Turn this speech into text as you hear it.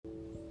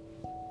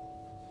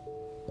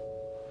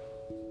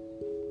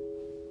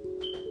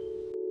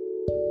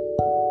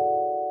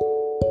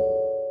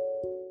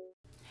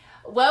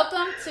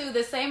Welcome to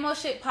the Same Old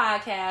Shit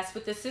podcast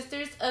with the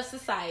Sisters of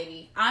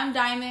Society. I'm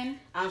Diamond.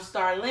 I'm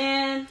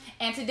Starlyn.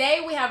 And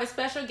today we have a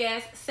special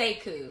guest,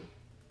 Sekou.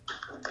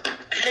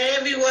 Hey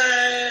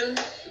everyone.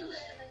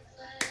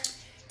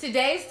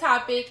 Today's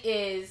topic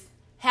is,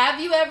 have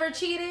you ever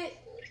cheated?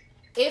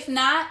 If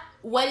not,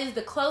 what is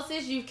the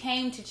closest you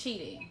came to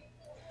cheating?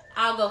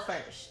 I'll go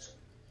first.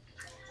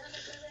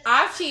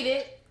 I've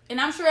cheated,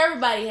 and I'm sure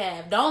everybody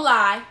have. Don't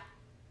lie.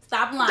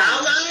 Stop lying.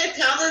 Don't lie.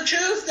 Tell the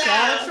truth now.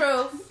 Tell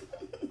the truth.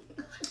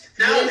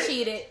 You done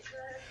cheated.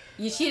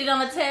 You cheated on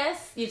the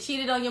test. You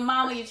cheated on your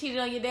mama. You cheated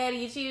on your daddy.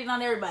 You cheated on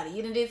everybody.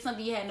 You done did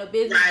something you had no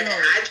business doing.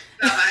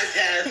 I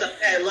test.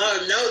 Okay,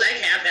 Lord knows I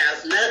can't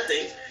pass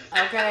nothing.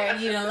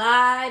 Okay, you done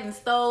lied and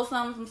stole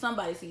something from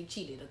somebody, so you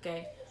cheated.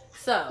 Okay,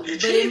 so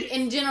but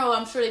in general,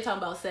 I'm sure they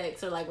talking about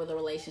sex or like with a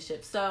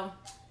relationship. So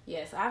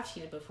yes, I've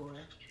cheated before.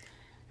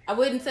 I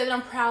wouldn't say that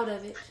I'm proud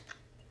of it,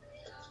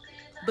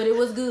 but it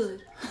was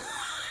good.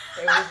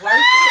 It was worth it.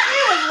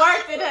 It was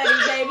worth it, honey,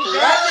 baby. Girl.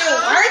 Was it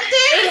worth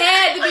it? It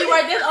had to be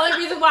worth it. That's the only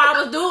reason why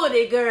I was doing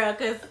it, girl.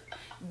 Because,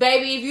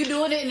 baby, if you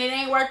doing it and it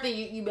ain't worth it,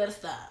 you better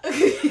stop.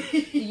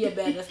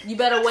 You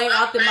better weigh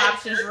out them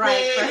options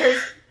right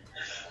first.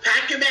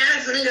 Pack your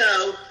bags and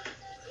go.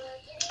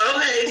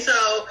 Okay,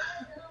 so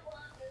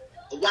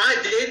why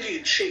did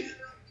you cheat?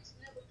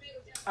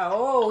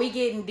 Oh, we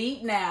getting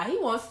deep now. He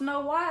wants to know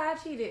why I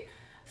cheated.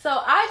 So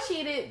I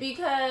cheated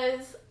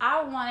because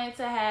I wanted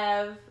to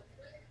have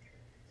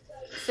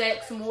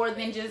sex more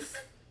than just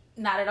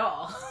not at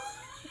all.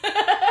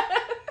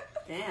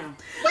 Damn.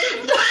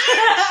 Wait, what?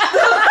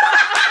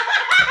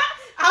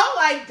 I'm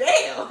like,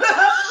 damn.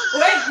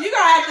 Wait, you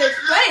gonna have to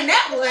explain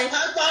that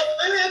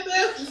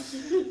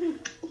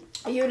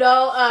one. You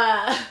know,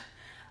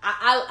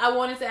 I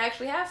wanted to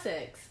actually have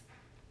sex.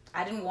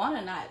 I didn't want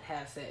to not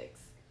have sex.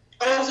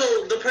 Oh,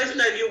 so the person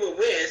that you were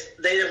with,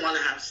 they didn't want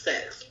to have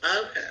sex.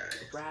 Okay.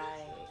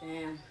 Right.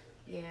 Damn.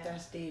 Yeah.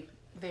 That's deep.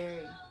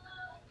 Very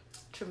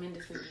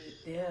tremendously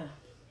deep. Yeah.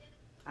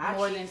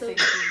 More than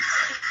 6 feet.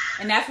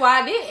 And that's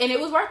why I did. And it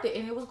was worth it.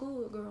 And it was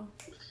good, girl.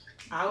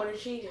 I would have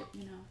cheated.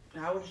 You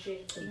know. I would have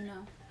cheated too. You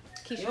know.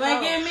 You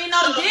ain't giving me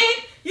no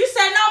dick? You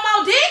said no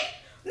more dick?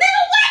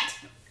 Nigga,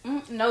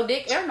 what? No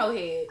dick or no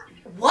head.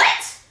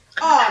 What?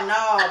 Oh,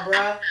 no,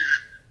 bruh.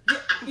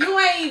 You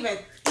ain't even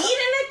eating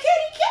a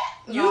kitty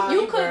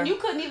cat? You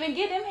couldn't even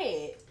get him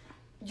head.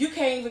 You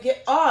can't even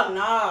get... Oh,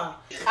 no.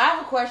 I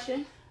have a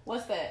question.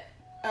 What's that?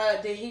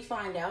 Did he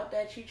find out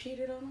that you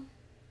cheated on him?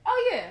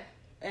 Oh, yeah.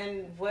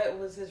 And what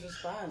was his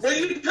response? Will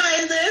you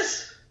play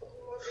this?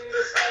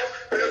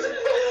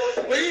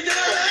 Will you do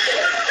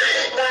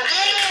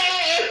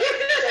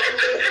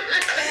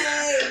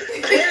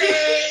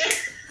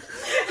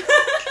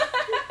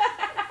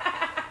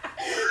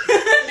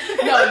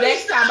No,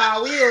 next time I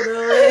will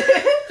do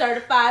it.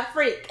 Certified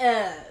freak.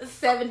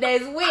 7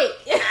 days a week.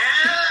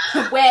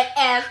 Wet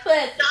ass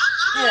pussy.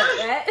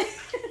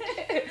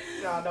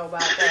 Y'all know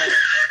about that.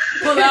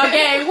 Pull out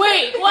game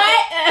week. What?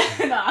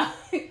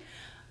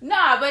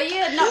 Nah, but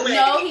yeah,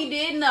 no, he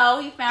did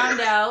know. He found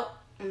out.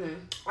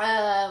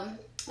 Mm-hmm.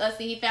 Let's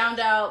see, he found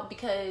out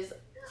because,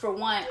 for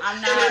one, I'm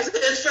It not. was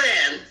his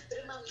friend.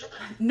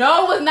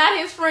 No, it was not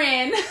his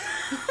friend.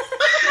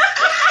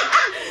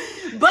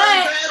 But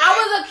I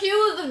was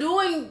accused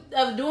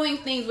of doing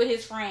things with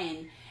his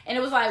friend, and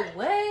it was like,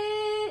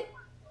 what?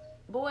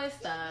 Boy,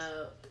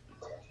 stop.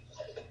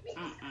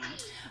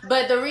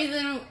 But the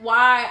reason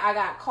why I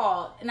got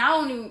caught, and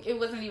it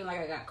wasn't even like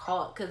I got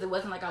caught, because it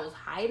wasn't like I was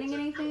hiding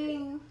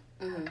anything.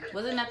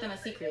 Wasn't nothing a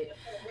secret.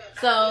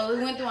 So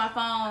he went through my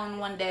phone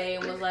one day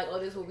and was like, oh,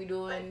 this is what we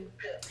doing.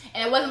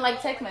 And it wasn't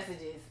like text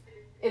messages.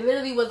 It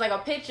literally was like a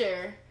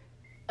picture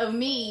of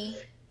me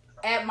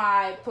at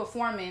my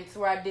performance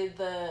where I did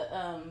the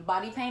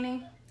body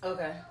painting.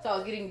 Okay. So I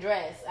was getting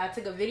dressed. I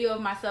took a video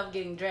of myself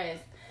getting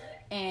dressed.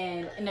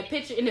 And in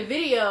the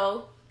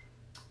video,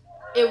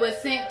 it was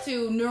sent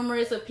to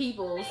numerous of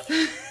peoples.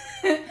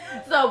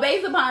 So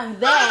based upon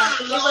that,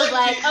 it was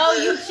like, oh,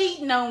 you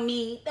cheating on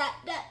me.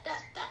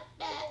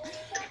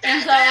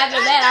 And so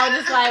after that, I was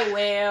just like,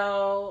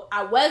 well,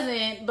 I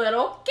wasn't, but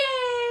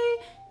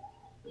okay.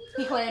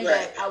 He claimed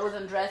that I was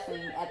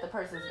undressing at the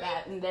person's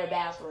in their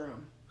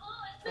bathroom.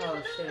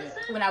 Oh, shit.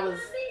 When I was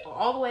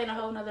all the way in a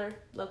whole nother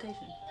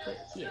location. But,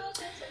 yeah.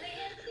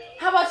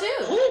 How about you?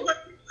 Ooh,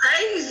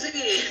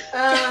 crazy.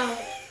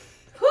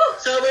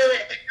 So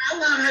wait, how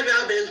long have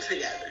y'all been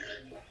together?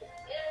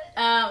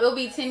 It'll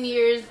be 10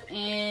 years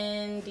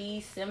in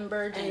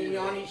December. And you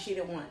only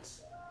cheated once.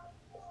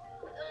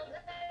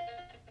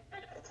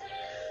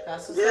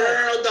 That's what's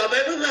Girl, up. don't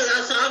make me put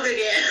that song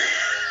again.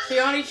 She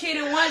only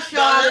cheated once,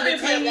 y'all, out of the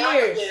 10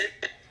 years.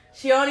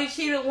 She only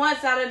cheated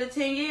once out of the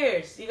 10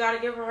 years. You gotta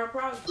give her her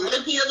props.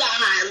 Look me in the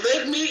eye.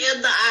 Look me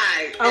in the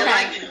eye.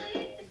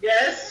 Okay.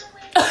 Yes.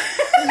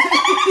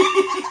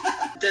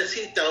 Does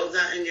he throw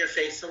that in your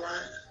face a lot?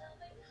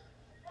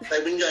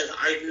 Like when you guys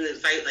argue and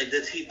fight, like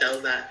does he throw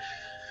that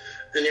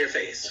in your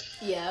face?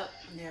 Yep.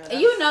 Yeah,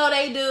 And you know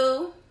they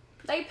do.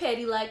 They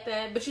petty like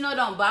that. But, it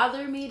don't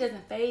bother me. It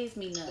doesn't faze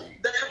me none.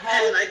 They're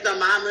petty like the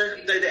mama,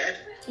 the dad.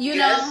 You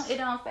know, it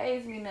don't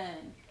faze me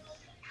none.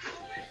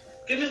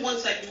 Give me 1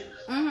 second.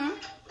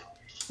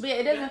 But yeah,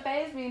 it doesn't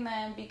faze me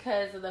none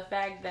because of the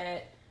fact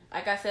that,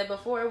 like I said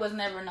before, it was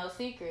never no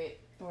secret.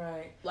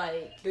 Right.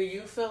 Like, do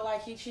you feel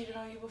like he cheated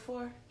on you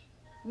before?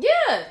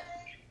 Yeah.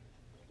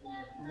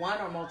 One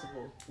or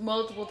multiple?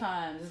 Multiple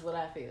times is what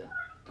I feel.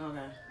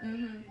 Okay.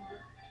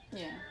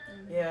 Yeah.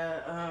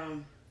 Yeah.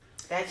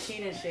 That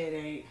cheating shit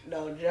ain't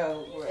no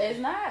joke. Right? It's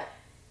not.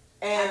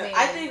 And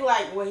I think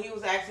like when he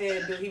was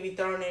asking, do he be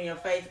throwing it in your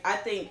face? I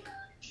think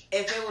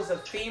if it was a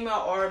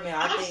female or a male,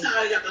 I think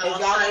if y'all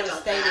want to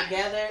stay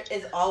together,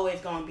 it's always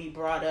gonna be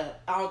brought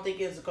up. I don't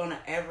think it's gonna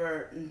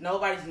ever.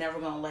 Nobody's never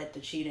gonna let the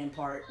cheating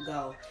part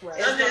go.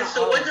 Right. Okay,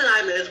 so what did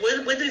I miss?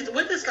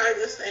 What did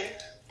Scarlett say?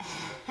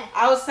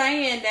 I was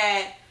saying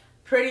that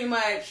pretty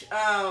much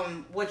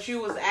what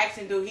you was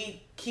asking, do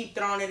he keep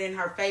throwing it in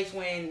her face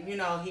when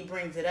he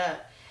brings it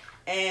up?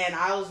 And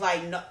I was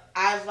like, no.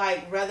 I was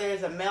like, whether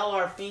it's a male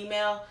or a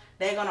female,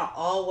 they're gonna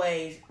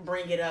always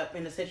bring it up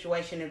in a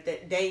situation. If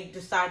they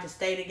decide to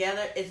stay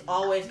together, it's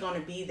always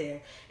gonna be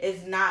there.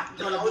 It's not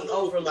gonna be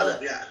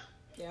overlooked.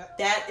 Yeah.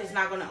 That is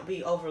not gonna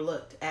be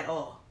overlooked at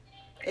all.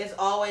 It's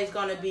always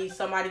gonna be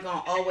somebody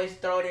gonna always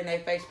throw it in their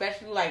face,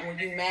 especially like when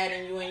you mad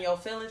and you in your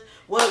feelings.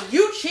 Well,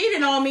 you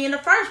cheated on me in the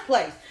first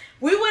place.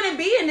 We wouldn't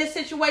be in this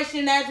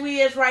situation as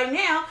we is right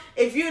now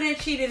if you didn't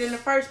cheat it in the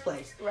first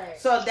place. Right.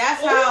 So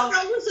that's how.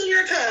 What's in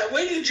your cup?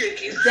 What are you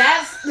drinking?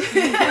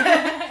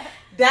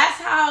 That's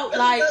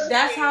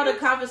how the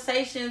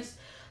conversations,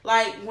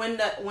 like when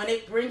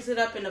it brings it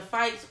up in the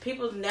fights,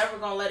 people's never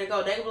gonna let it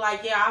go. They be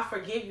like, yeah, I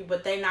forgive you,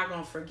 but they not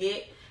gonna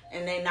forget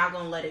and they not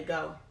gonna let it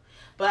go.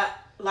 But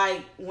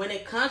like when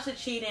it comes to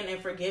cheating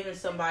and forgiving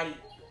somebody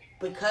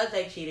because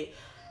they cheated,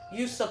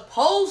 you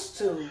supposed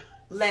to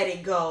let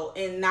it go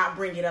and not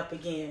bring it up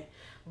again.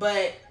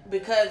 But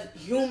because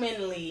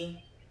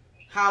humanly,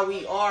 how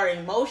we are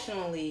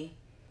emotionally,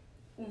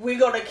 we're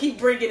going to keep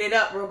bringing it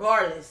up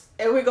regardless.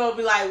 And we're going to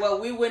be like, well,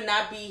 we would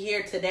not be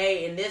here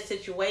today in this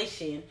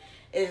situation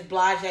if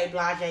blase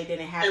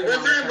didn't happen.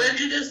 And what did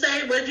you just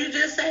say? What did you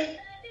just say?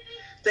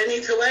 They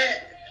need to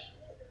what?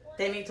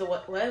 They need to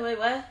what? Wait.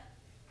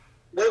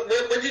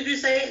 What did you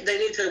say? They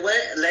need to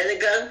what? Let it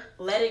go?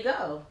 Let it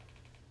go.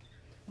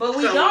 But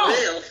we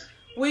don't.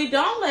 We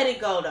don't let it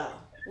go, though.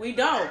 We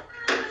don't.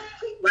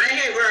 Right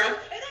here, girl.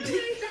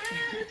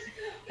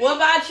 What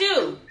about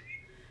you?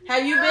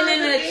 Have you been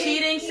in a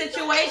cheating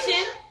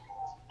situation?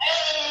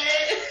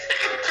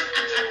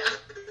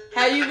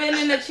 Have you been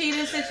in a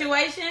cheating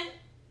situation?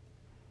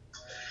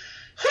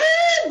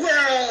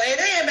 Girl,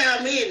 it ain't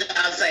about me,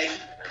 I'll say.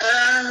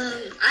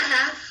 I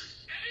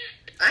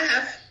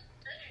have.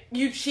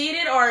 You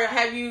cheated, or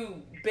have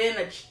you been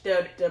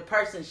the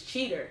person's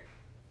cheater?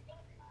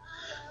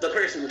 The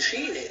person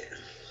cheated.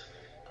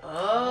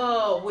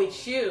 Oh,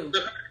 with you.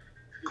 The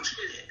person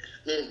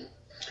cheated.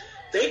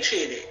 They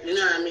cheated, you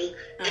know what I mean?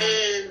 And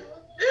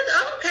it's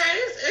okay,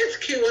 it's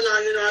cute and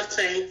all, you know what I'm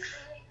saying?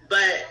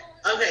 But,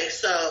 okay,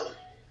 so,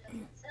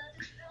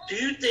 do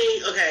you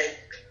think, okay,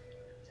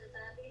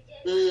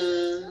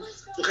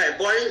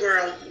 boy and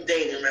girl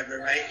dating,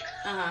 right?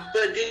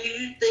 But do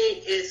you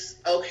think it's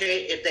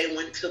okay if they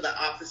went to the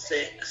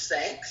opposite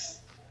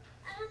sex?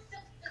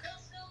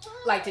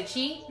 Like to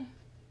cheat?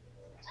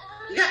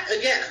 Yeah.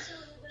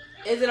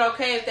 Is it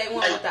okay if they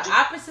went with the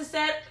opposite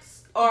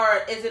sex,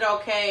 or is it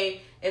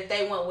okay if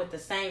they went with the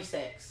same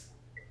sex?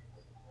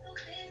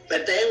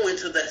 But they went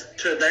to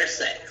their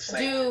sex.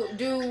 Like,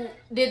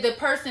 did the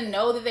person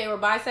know that they were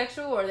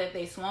bisexual or that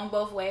they swung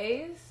both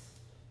ways?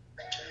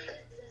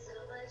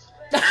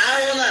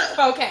 I don't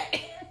know.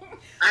 Okay.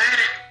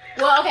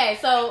 Well, okay,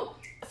 so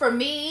for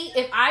me,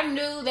 if I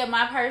knew that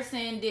my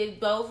person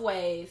did both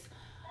ways,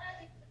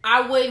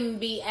 I wouldn't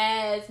be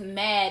as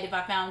mad if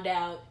I found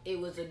out it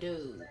was a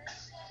dude.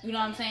 You know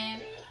what I'm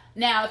saying?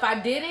 Now, if I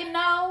didn't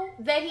know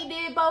that he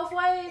did both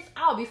ways,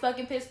 I'll be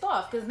fucking pissed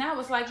off. Because now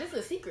it's like, this is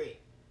a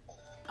secret.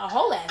 A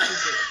whole ass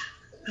secret.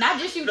 Not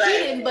just you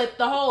cheating, but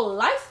the whole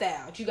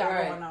lifestyle that you got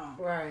going on.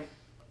 Right.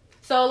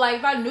 So, like,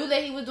 if I knew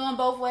that he was doing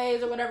both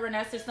ways or whatever, and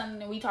that's just something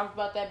that we talked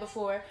about that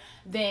before,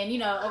 then,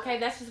 okay,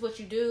 that's just what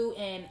you do,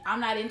 and I'm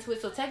not into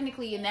it. So,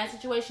 technically, in that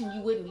situation,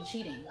 you wouldn't be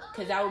cheating.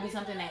 Because that would be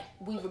something that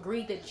we've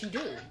agreed that you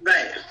do.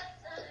 Right.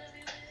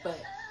 But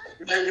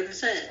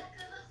 100%.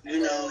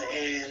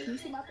 And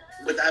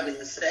with that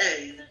being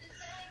said,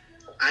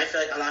 I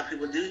feel like a lot of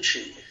people do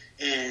cheat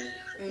in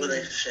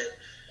relationship.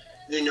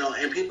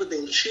 And people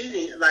think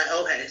cheating, like,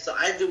 okay, so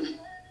I do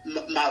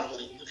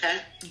modeling, okay?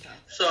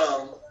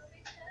 So,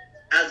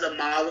 as a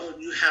model,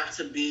 you have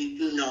to be,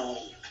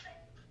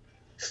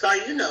 Star,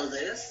 you know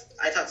this.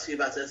 I talked to you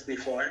about this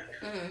before.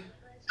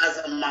 As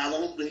a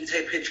model, when you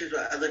take pictures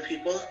with other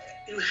people,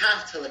 you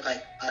have to look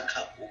like a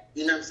couple.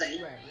 You know what I'm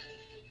saying? Right.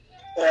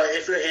 Or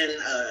if you're in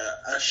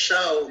a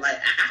show,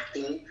 like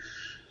acting,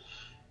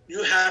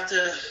 you have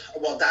to,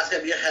 that's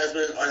going to be your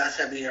husband or that's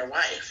going to be your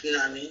wife. You know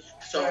what I mean?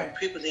 So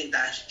people think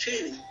that's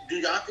cheating. Do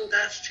y'all think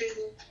that's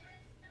cheating?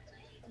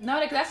 No,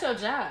 that's your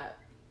job.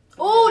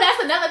 Ooh,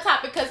 that's another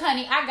topic, because,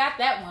 honey, I got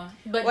that one.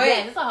 But,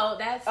 yeah, it's a whole,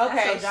 that's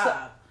your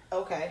job.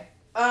 Okay.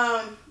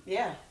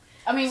 Yeah.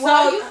 I mean,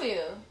 how do you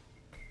feel?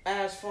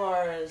 As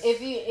far as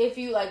if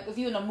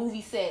you in a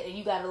movie set and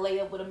you gotta lay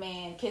up with a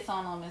man, kiss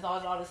on him, and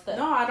all this stuff.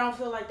 No, I don't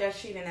feel like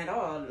that's cheating at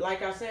all.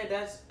 Like I said,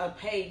 that's a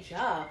paid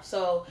job.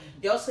 So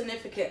your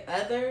significant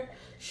other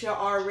should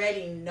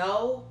already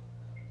know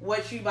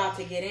what you about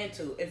to get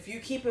into. If you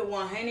keep it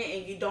 100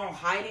 and you don't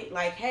hide it,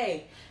 like,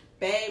 hey,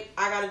 babe,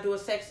 I gotta do a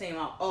sex scene.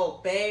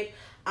 Oh, babe,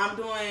 I'm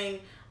doing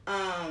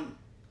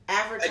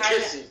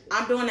advertisement.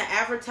 I'm doing an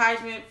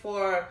advertisement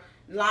for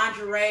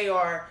lingerie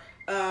or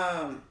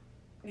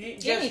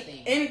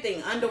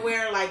anything,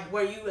 underwear, like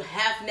where you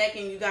half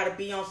naked and you gotta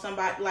be on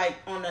somebody, like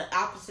on the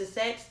opposite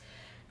sex.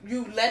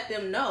 You let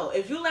them know.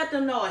 If you let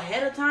them know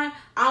ahead of time,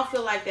 I don't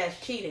feel like that's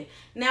cheating.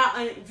 Now,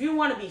 if you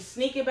want to be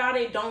sneaky about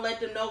it, don't let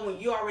them know when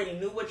you already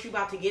knew what you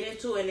about to get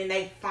into, and then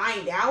they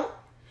find out.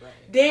 Right.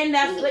 Then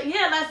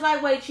that's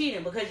lightweight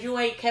cheating, because you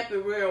ain't kept it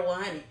real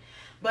 100.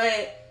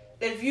 But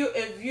if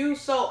you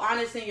so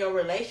honest in your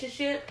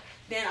relationship,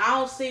 then I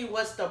don't see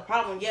what's the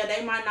problem. Yeah,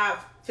 they might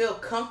not feel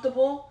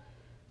comfortable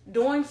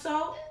doing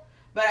so,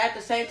 but at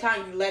the same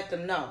time, you let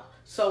them know.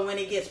 So when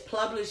it gets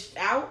published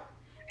out,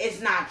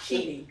 it's not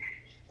cheating.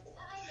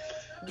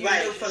 You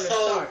knew from the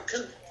start.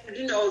 Cause,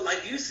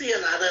 like you see a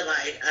lot of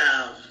like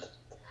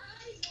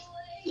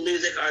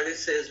music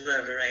artists,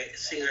 whatever, right?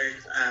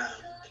 Singers,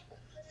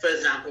 for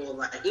example,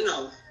 like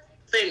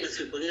famous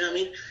people. You know what I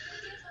mean?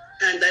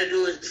 And they're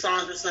doing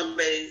songs with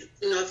somebody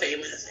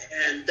famous,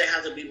 and they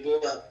have to be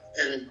brought up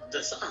in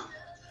the song.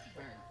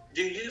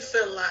 Do you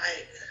feel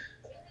like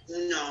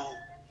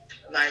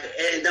like,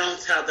 and don't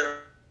tell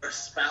their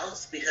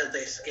spouse because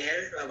they're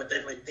scared or what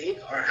they would think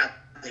or how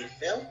they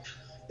feel?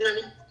 You know what I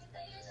mean?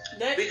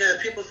 Because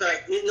people feel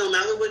like no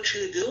matter what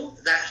you do,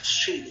 that's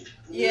cheating.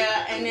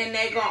 Yeah, and then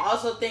they gonna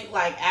also think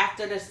like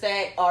after the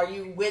set, are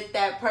you with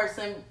that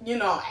person?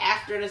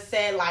 After the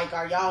set, like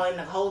are y'all in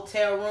the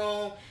hotel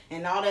room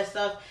and all that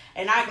stuff?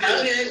 And I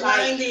get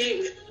like,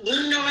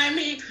 you know what I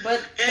mean?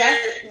 But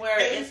that's where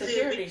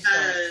insecurity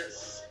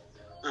starts.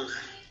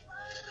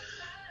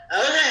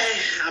 Okay,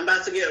 I'm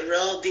about to get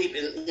real deep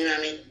in, you know what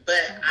I mean?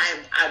 But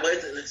I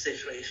was in a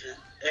situation,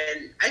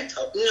 and I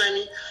told, you know what I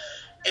mean?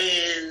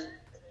 And,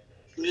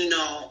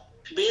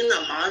 being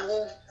a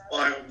model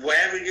or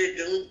whatever you're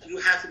doing, you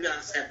have to be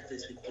on set with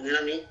these people, you know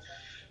what I mean?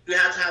 You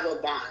have to have a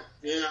bond,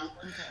 Okay.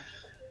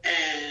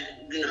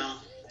 And,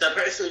 the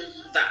person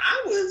that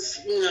I was,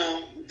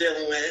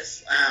 dealing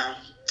with, I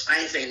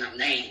ain't saying no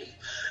name,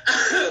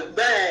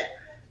 but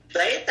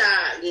they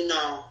thought,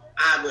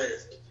 I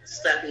was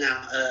stepping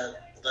out of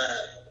the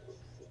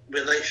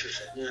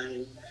relationship, you know what I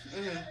mean?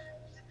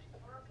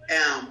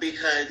 Mm-hmm.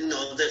 Because,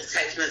 there's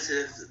text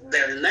messages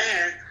there and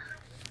there,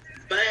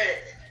 but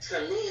to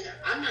me,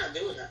 I'm not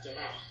doing nothing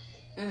wrong.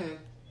 Mm-hmm.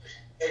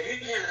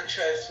 If you can't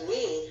trust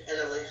me in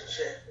a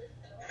relationship,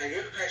 and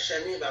you're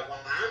questioning me about what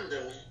I'm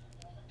doing,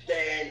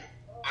 then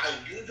are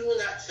you doing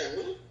that to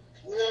me?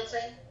 You know what I'm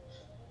saying?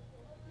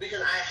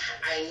 Because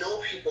I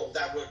know people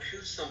that will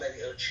accuse somebody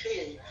of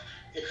cheating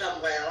and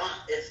come right along.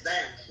 It's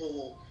them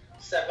who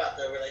step out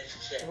the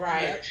relationship.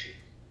 Right.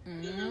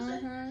 You know what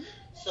I'm saying?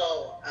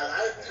 So a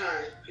lot of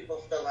times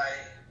people feel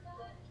like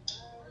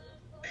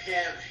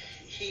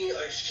he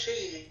or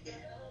she,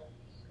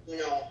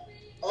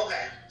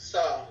 okay,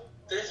 so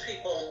there's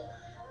people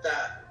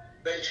that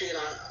been cheating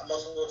on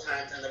multiple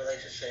times in the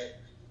relationship,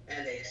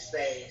 and they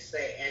stay,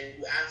 and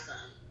you ask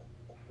them,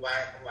 why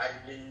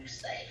do you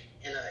stay?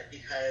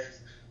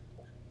 Because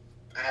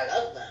I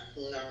love them,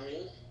 you know what I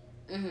mean?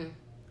 Mm-hmm.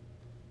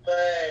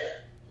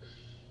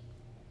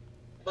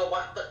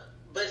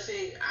 But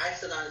see, I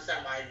still don't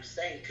understand why you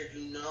stay, because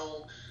you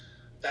know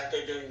that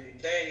they're doing you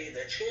dirty,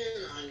 they're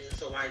cheating on you,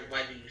 so why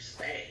do you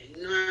stay?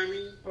 You know what I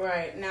mean?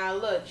 Right. Now,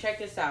 look, check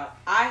this out.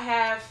 I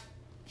have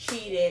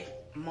cheated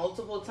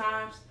multiple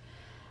times.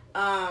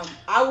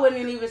 I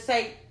wouldn't even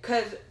say,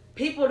 because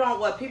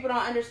what people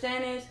don't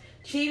understand is,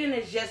 cheating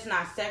is just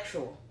not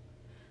sexual.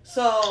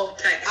 So,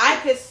 I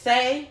could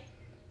say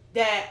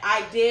that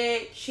I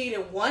did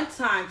cheated one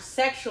time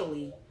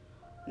sexually,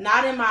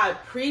 not in my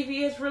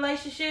previous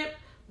relationship,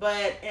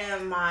 but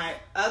in my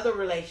other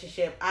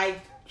relationship,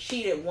 I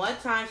cheated one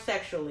time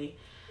sexually.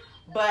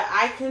 But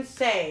I can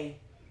say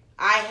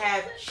I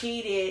have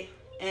cheated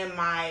in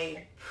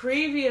my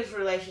previous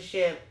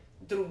relationship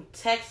through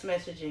text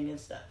messaging and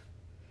stuff.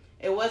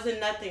 It wasn't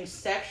nothing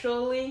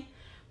sexually,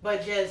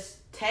 but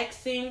just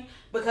texting.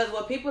 Because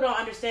what people don't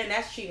understand,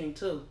 that's cheating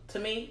too. To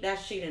me,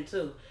 that's cheating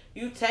too.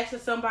 You texting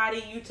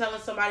somebody, you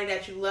telling somebody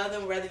that you love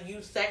them, whether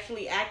you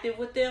sexually active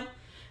with them,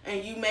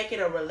 and you make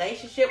it a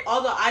relationship.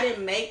 Although I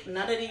didn't make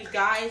none of these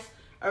guys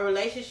a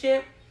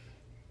relationship,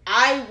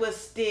 I was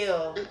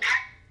still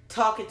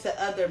talking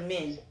to other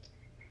men.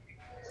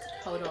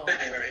 Hold on.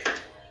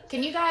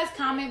 Can you guys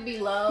comment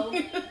below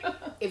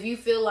if you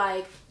feel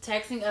like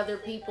texting other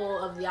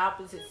people of the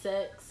opposite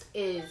sex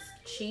is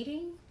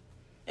cheating?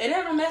 It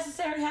don't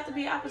necessarily have to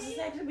be opposite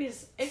sex.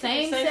 It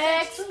Same could be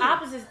sex, too.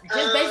 opposite,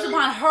 just based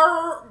upon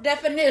her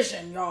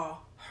definition, y'all.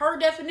 Her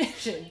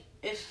definition.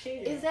 It's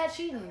cheating. Is that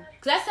cheating?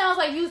 Because that sounds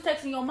like you was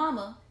texting your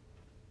mama.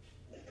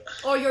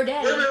 Or your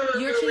daddy.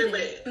 You're cheating.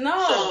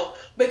 No. So,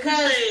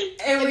 because in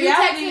if reality, you're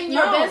texting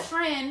your no. best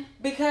friend,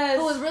 Because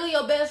who is really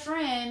your best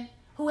friend,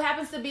 who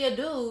happens to be a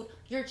dude,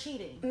 you're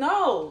cheating.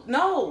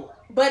 No.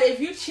 But if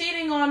you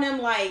cheating on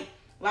them, like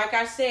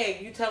I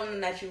said, you telling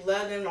them that you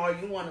love them, or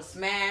you want to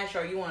smash,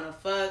 or you want to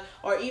fuck,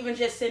 or even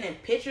just sending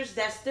pictures,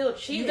 that's still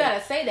cheating. You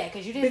gotta say that,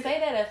 because you didn't say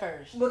that at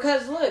first.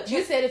 Because look,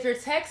 You said if you're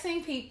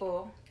texting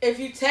people, if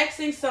you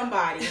texting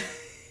somebody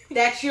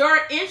that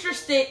you're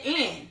interested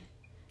in,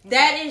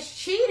 that is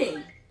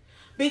cheating.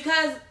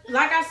 Because,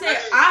 like I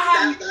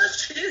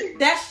said,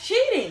 that's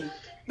cheating.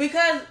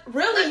 Because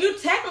really, you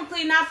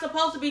technically not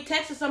supposed to be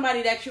texting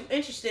somebody that you're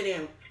interested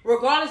in,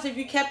 regardless if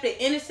you kept it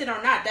innocent or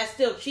not. That's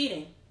still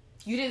cheating.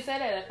 you didn't say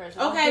that at first.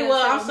 Okay,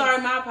 well, I'm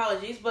sorry. My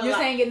apologies. But you're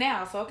saying it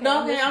now, so okay.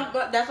 No,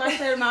 but that's why I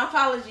said my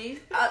apologies.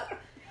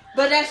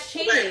 But that's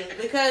cheating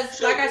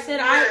because, like I said,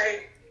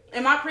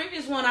 in my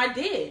previous one, I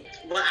did.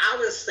 What I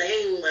was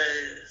saying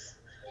was,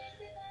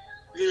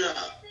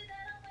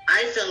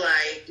 I feel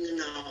like,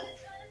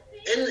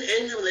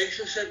 in the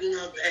relationship,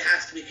 it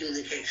has to be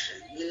communication.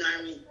 You know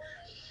what I mean?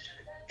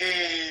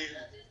 And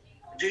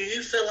do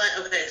you feel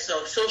like, okay,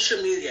 so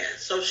social media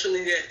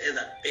is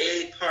a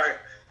big part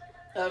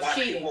Of why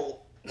cheating.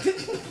 people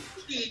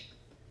cheat,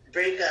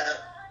 break up,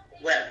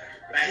 whatever,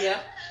 right?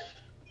 Yeah.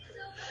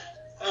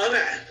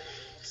 Okay.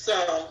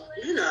 So,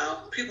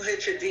 people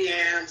hit your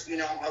DMs,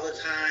 all the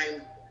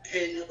time,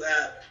 hitting you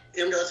up,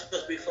 even though it's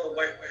supposed to be for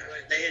work,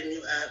 they hitting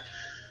you up,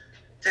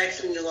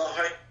 texting you little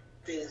heart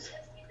things.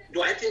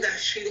 Do I think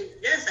that's cheating?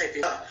 Yes, I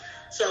do.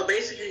 So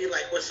basically,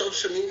 like with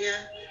social media,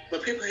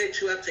 when people hit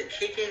you up to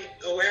kick it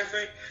or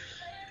whatever,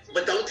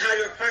 but don't tell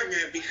your partner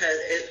because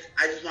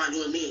I just want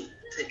you and me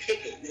to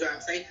kick it. You know what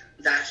I'm saying?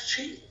 That's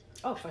cheating.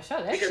 Oh, for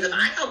sure. That's Because cheating. if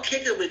I go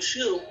kick it with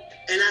you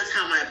and that's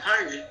how my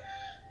partner,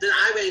 then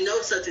I already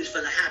know something's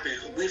finna happen.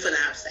 We finna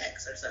have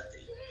sex or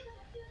something.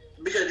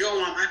 Because you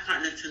don't want my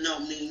partner to know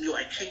me and you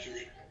are kicking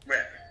it,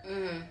 whatever.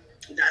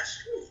 Mm-hmm.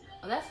 That's true.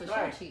 Oh, that's for sure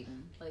Right.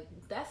 cheating. Like,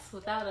 that's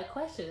without a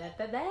question. That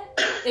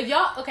if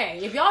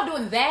y'all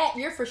doing that,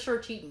 you're for sure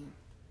cheating.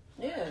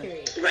 Yeah.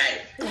 Period.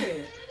 Right.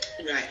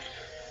 Yeah. Right.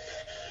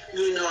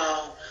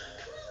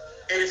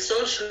 And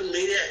social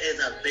media is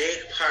a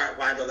big part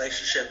why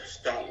relationships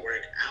don't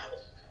work out.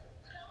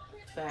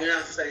 Fact. You know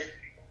what I'm saying?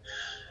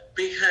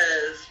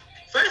 Because,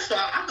 first of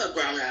all, I'm a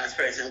grown-ass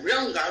person. We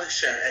don't gotta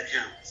share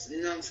accounts.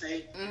 You know what I'm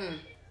saying? Mm-hmm.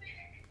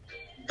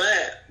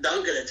 But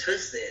don't get it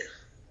twisted.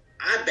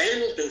 I've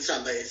been through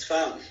somebody's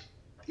phone.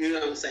 You know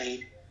what I'm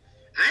saying?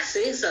 I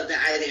seen something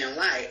I didn't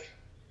like.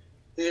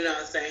 You know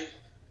what I'm saying?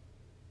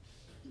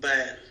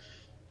 But,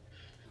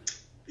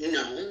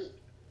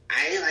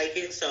 I didn't like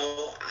it,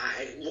 so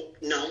I,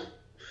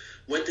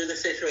 went through the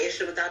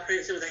situation with that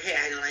person. Was like, hey,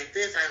 I don't like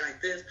this, I don't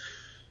like this.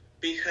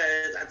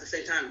 Because at the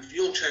same time, if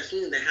you don't trust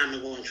me, then how am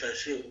I going to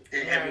trust you?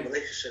 And every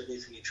relationship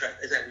needs to be trust.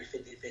 It's got to be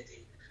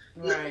 50-50.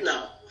 Right.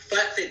 No,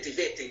 fuck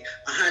 50-50,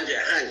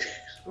 100-100.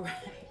 Right.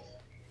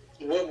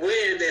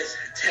 We're in this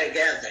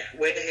together.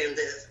 We're in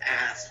this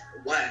as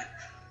one.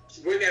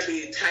 We're going to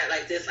be tight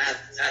like this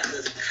as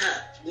this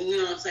cup. You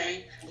know what I'm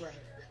saying? Right.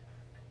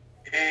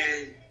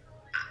 And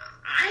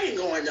I ain't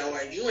going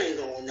nowhere. You ain't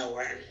going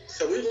nowhere.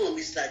 So we're going to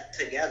be stuck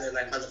together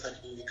like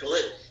motherfucking glue.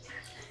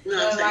 You know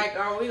what I'm saying? Like,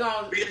 are we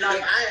going to, Because like,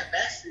 if I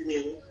invest in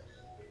you,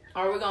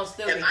 are we going to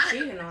still be if I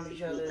cheating on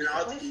each other? in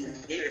all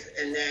these years,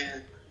 and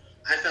then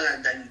I found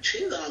out that you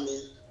cheated on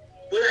me,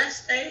 would I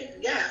stay?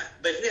 Yeah.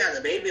 But if you had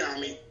a baby on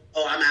me,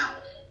 oh, I'm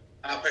out.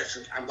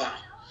 I'm gone.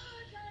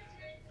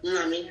 You know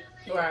what I mean?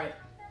 Right.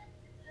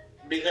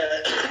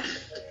 Because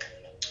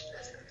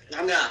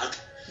I'm gone.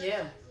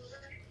 Yeah.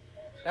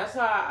 That's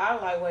how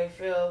I like way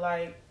feel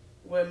like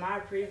with my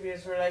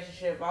previous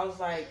relationship. I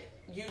was like,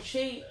 you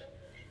cheat,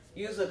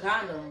 use a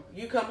condom.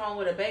 You come home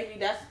with a baby,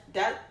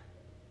 that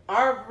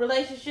our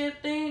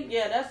relationship thing,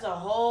 yeah, that's a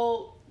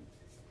whole,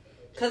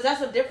 because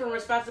that's a different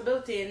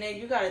responsibility. And then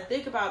you got to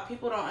think about,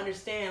 people don't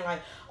understand, like,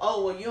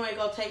 oh, well, you ain't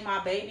going to take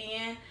my baby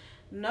in.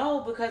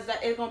 No, because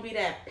it's going to be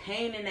that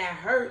pain and that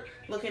hurt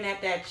looking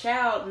at that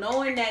child,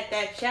 knowing that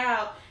that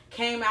child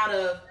came out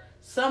of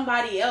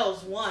somebody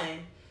else, one.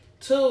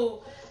 Two,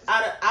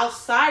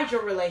 outside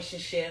your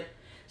relationship.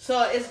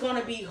 So it's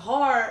going to be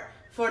hard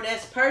for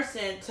this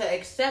person to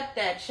accept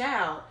that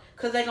child,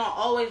 because they're going to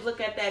always look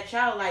at that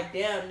child like,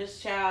 damn, this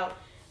child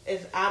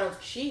is out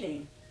of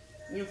cheating.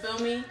 You feel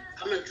me?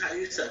 I'm going to tell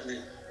you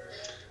something.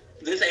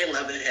 This ain't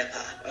loving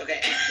hip-hop,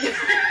 okay?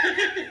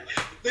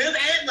 This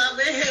ain't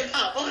loving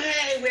hip-hop,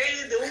 okay? We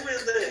ain't doing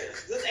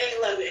this. This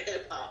ain't loving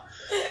hip-hop.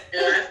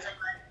 And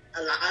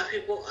I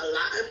feel like a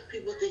lot of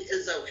people think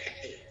it's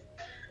okay.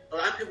 A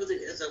lot of people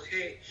think it's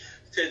okay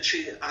to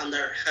cheat on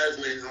their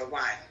husband or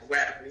wife or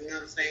whatever. You know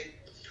what I'm saying?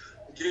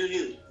 Do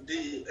you?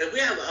 If we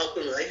have an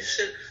open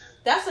relationship,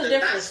 that's a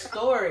different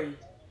story. An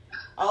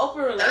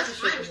open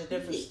relationship is a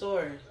different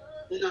story.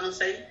 You know what I'm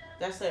saying?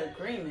 That's an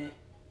agreement.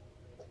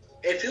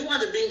 If you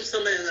want to bring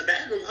somebody in the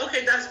bedroom,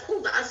 okay, that's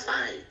cool, that's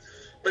fine.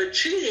 But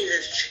cheating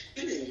is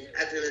cheating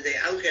at the end of the day.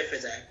 I don't care if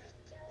it's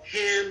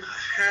him,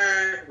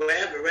 her,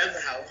 wherever the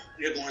hell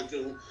you're going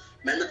through,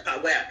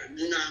 menopause, whatever.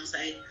 You know what I'm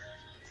saying?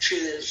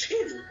 Cheating is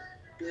cheating.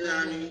 You know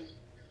what I mean?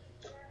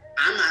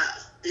 I'm not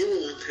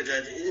anyone to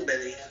judge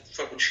anybody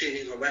for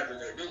cheating or whatever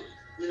they're doing.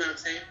 You know what I'm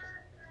saying?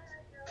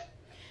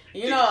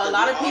 You know, a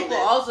lot of people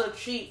also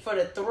cheat for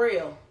the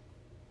thrill.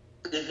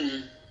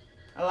 Mm-hmm.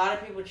 A lot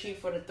of people cheat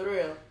for the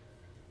thrill.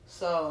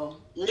 So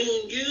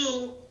Me and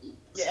you, and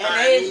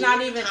they is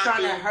not even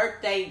trying to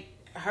hurt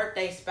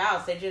they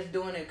spouse. They just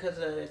doing it because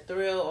of the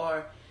thrill,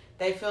 or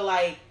they feel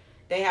like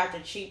they have to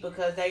cheat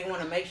because they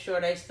want to make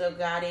sure they still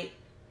got it,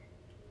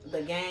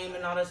 the game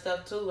and all that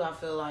stuff too. I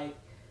feel like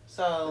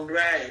so.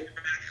 Right.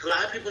 A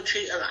lot of people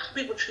cheat. A lot of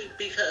people cheat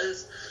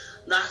because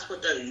that's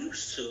what they're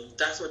used to.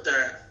 That's what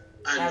they're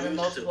having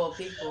multiple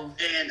people.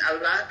 And a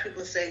lot of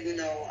people say, you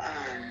know,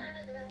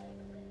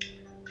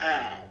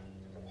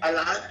 a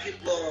lot of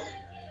people.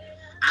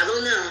 I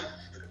don't know.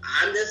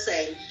 I'm just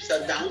saying,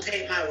 so don't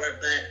take my word,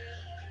 but,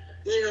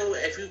 you know,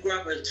 if you grew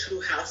up in two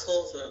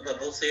households with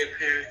both of your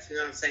parents, you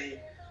know what I'm saying,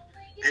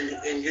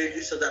 and you're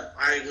used to them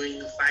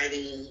arguing,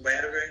 fighting,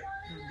 whatever,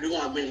 you're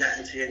going to bring that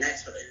into your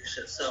next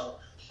relationship. So,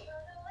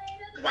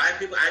 I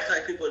feel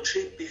like people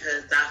cheat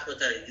because that's what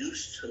they're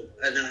used to,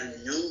 and they're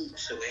new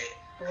to it.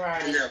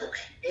 Right. And they're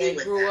okay they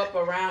with grew that up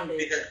around it.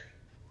 because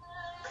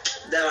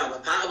they don't have a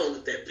problem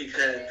with it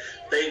because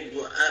they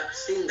grew up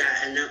seeing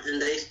that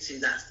and they see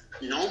that's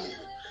normal.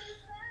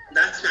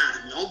 That's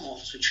not normal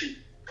to cheat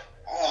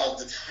all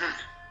the time.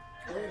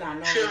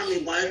 Cheat on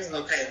me once,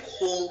 okay,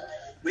 cool.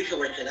 We can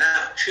work it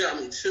out. Cheat on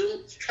me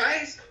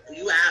twice,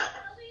 you out.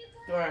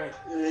 Right.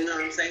 You know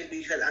what I'm saying?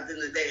 Because at the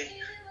end of the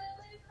day,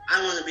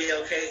 I want to be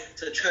okay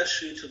to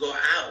trust you to go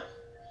out.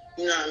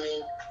 You know what I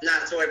mean?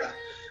 Not to worry about,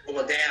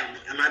 well, damn,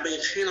 am I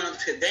being cheated on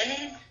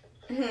today?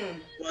 Mm-hmm.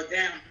 Well,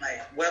 damn,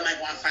 like, what am I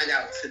going to find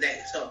out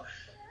today? So,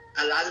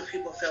 a lot of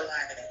people feel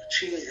like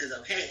cheating is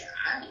okay.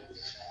 I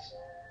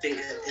think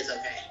it's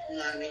okay. You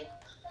know what I mean?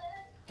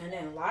 And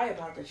then lie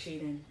about the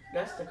cheating.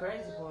 That's the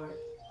crazy part.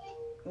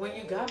 When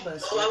you got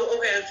busted. Oh,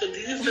 okay, so do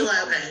you feel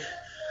like, okay,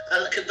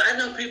 because I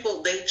know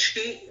people, they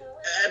cheat,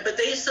 but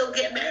they still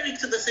get married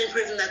to the same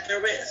person that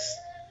they're with.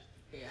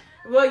 Yeah.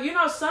 Well, you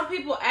know, some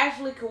people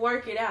actually can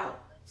work it out.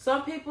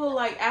 Some people,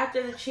 like,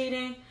 after the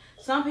cheating,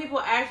 some people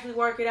actually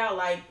work it out.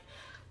 Like,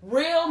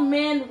 real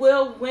men,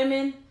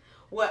 women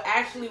will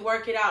actually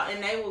work it out,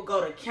 and they will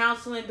go to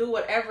counseling, do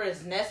whatever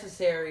is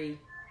necessary.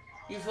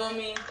 You feel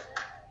me?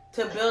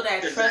 To build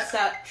that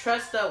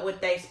trust up with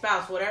their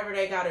spouse, whatever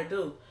they gotta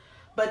do.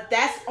 But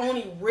that's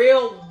only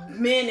real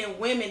men and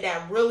women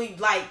that really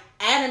like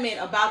adamant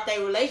about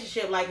their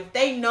relationship. Like if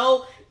they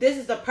know this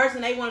is the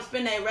person they want to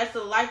spend their rest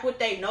of their life with,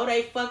 they know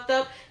they fucked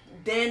up,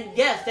 then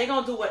yes, they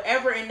gonna do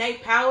whatever in their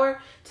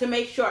power to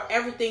make sure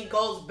everything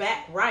goes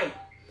back right.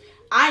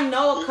 I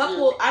know a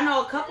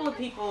couple of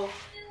people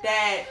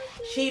that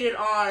cheated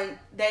on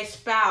their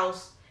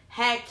spouse,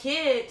 had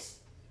kids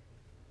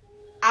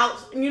out,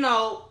 you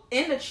know,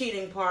 in the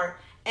cheating part,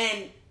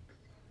 and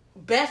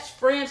best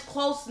friends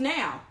close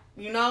now,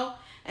 you know?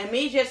 And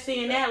me just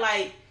seeing that,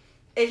 like,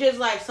 it's just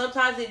like,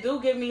 sometimes it do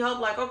give me hope,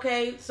 like,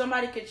 okay,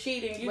 somebody could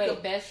cheat and you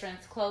could... best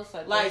friends close?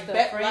 Like still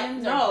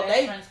friends? Like, no,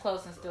 best friends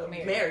close and still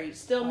married?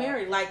 Still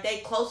married. Like, they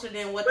closer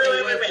than what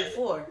they were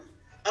before.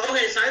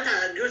 Okay, so I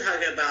thought you were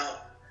talking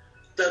about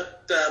the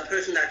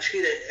person that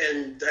cheated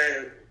and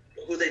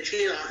who they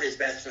cheated on his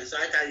best friend. So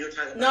I thought you were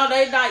talking about...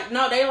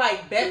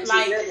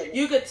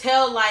 You could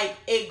tell, like,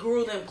 it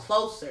grew them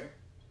closer.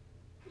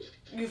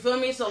 You feel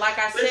me? So, like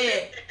I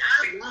said...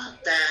 I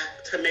want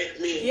that to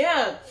make me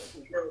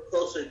grow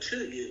closer to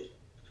you.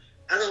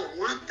 I don't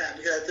want that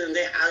because at the end of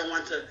the day, I don't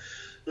want to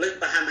look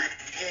behind my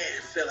head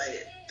and feel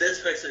like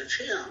this person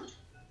cheated on me.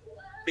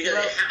 Because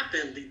it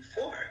happened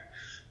before.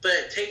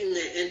 But taking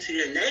it into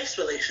your next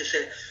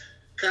relationship...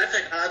 Because I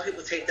think a lot of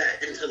people take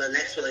that into the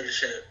next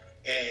relationship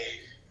and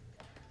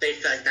they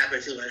feel like that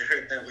person's going to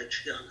hurt them or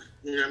cheat on them.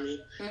 You know what I mean?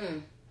 Mm-hmm.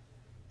 And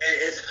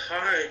it's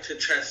hard to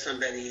trust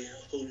somebody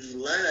who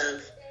you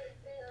love,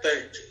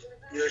 but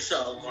you're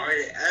so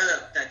guarded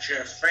up that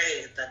you're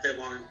afraid that they're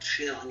going to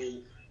cheat on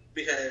you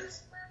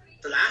because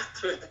the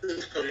last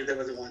person told you they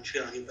wasn't going to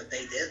cheat on you, but they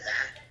did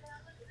that.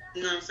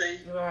 You know what I'm saying?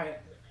 Right.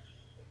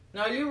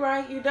 No, you're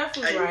right. You're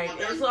definitely right.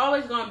 It's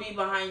always going to be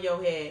behind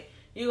your head.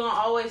 You're going to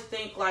always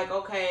think like,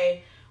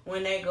 okay,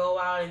 when they go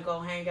out and go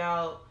hang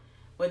out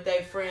with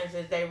their friends,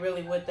 is they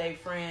really with their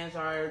friends or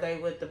are they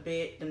with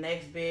the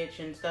next bitch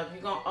and stuff?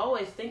 You're going to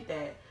always think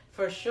that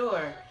for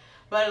sure.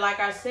 But like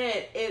I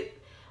said,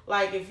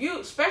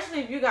 especially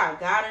if you got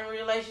God in a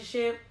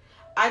relationship,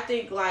 I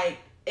think like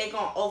it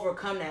going to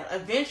overcome that.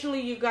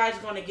 Eventually you guys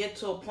going to get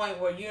to a point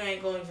where you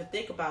ain't going to even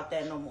think about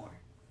that no more.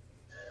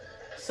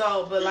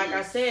 So, but like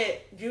I said,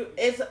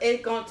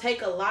 it's going to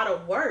take a lot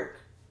of work.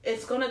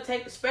 It's going to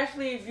take,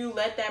 especially if you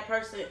let that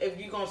person, if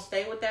you're going to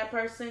stay with that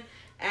person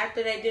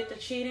after they did the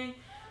cheating,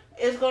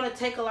 it's going to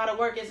take a lot of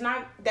work. It's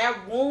not,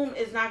 that wound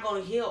is not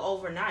going to heal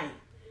overnight.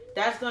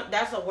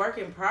 That's a work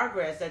in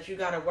progress that you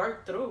got to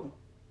work through.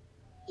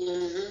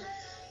 Mm-hmm.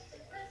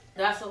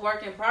 That's a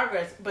work in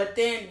progress. But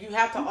then you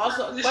have to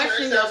also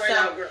question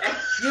yourself.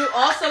 You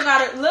also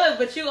gotta look,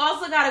 but you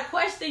also gotta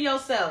question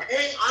yourself.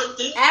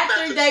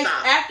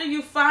 After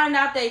you find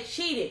out they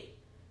cheated,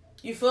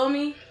 you feel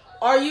me?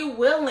 Are you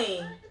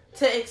willing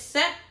to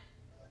accept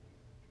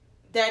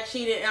that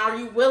cheated, and are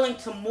you willing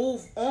to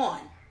move on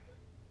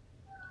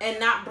and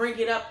not bring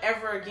it up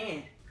ever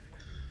again?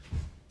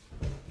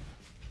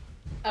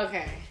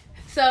 Okay.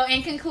 So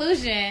in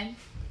conclusion,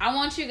 I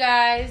want you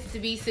guys to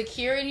be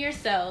secure in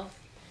yourself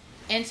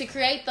and to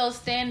create those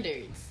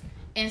standards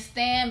and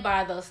stand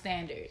by those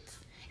standards.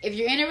 If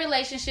you're in a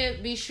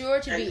relationship, be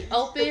sure to be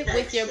open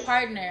with your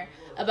partner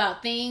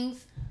about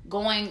things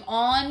going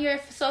on your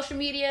social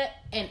media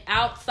and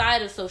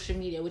outside of social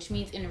media, which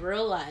means in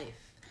real life.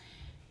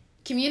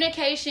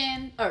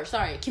 Communicate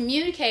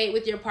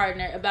with your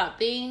partner about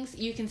things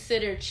you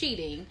consider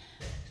cheating,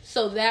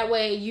 so that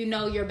way you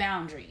know your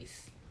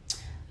boundaries.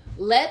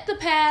 Let the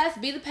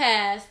past be the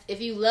past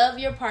if you love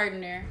your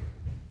partner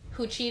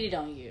who cheated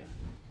on you.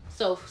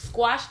 So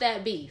squash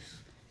that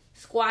beef.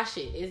 Squash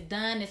it. It's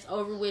done. It's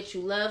over with.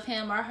 You love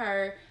him or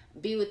her.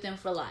 Be with them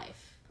for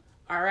life.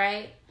 All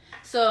right?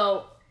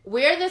 So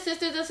we're the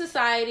Sisters of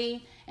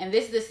Society, and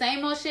this is the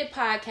Same Old Shit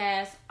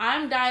podcast.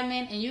 I'm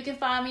Diamond, and you can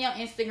find me on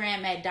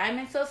Instagram at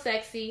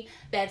DiamondSoSexy.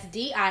 That's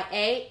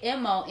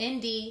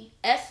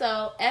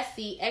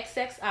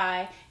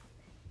DiamondSoSexxi.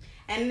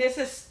 And this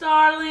is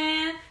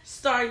Starlin.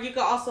 You can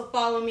also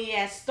follow me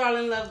at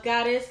Starlin Love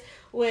Goddess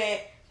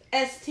with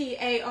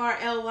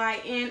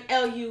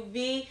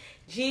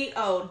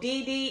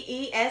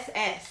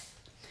StarlinLuvGoddess.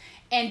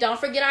 And don't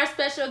forget our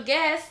special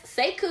guest,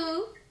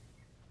 Sekou.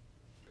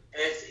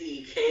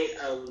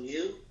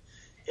 SEKOUHON.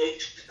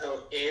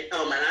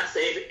 Oh, my last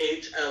name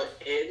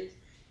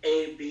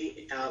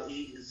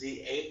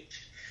HONABLEZH.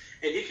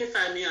 And you can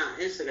find me on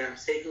Instagram,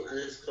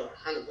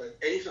 Sekou_honablezh.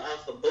 And you can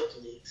also book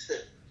me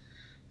too.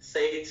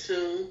 Stay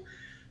tuned.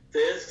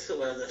 This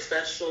was a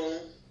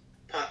special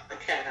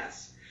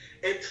podcast.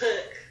 It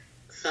took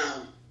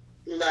some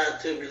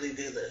love to really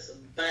do this,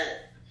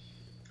 but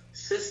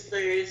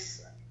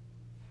Sisters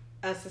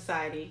of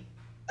Societies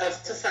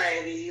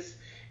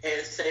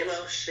and Same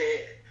Old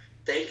Shit,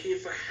 thank you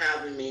for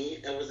having me.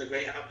 It was a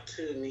great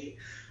opportunity.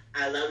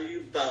 I love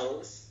you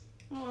both.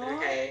 Aww.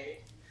 Okay.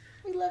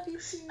 We love you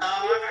too.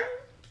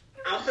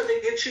 I'm gonna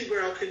get you,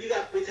 girl, because you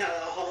got me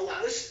telling a whole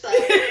lot of stuff.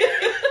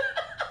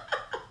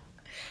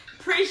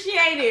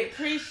 Appreciate it.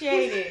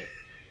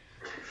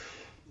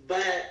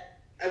 But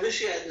I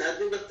wish you had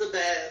nothing but the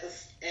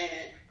best,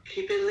 and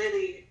keep it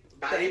litty.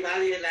 Body,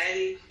 and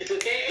lighty.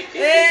 Okay?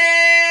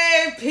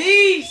 Hey,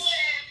 peace.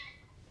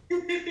 All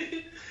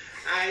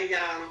right,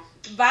 y'all.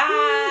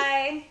 Bye.